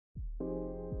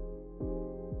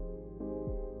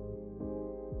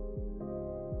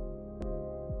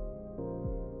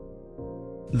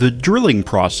The drilling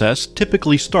process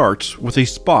typically starts with a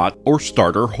spot or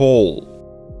starter hole.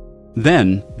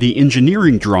 Then, the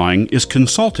engineering drawing is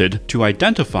consulted to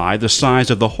identify the size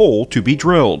of the hole to be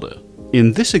drilled.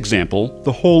 In this example,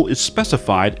 the hole is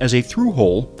specified as a through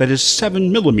hole that is 7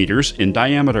 mm in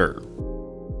diameter.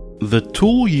 The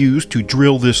tool used to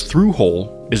drill this through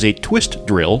hole is a twist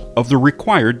drill of the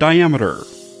required diameter.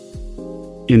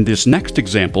 In this next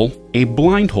example, a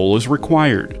blind hole is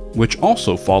required, which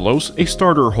also follows a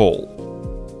starter hole.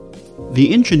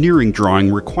 The engineering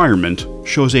drawing requirement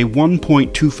shows a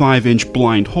 1.25-inch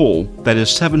blind hole that is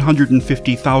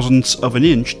 750 thousandths of an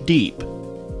inch deep.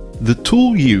 The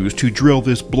tool used to drill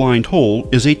this blind hole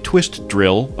is a twist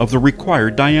drill of the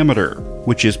required diameter,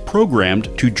 which is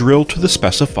programmed to drill to the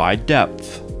specified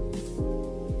depth.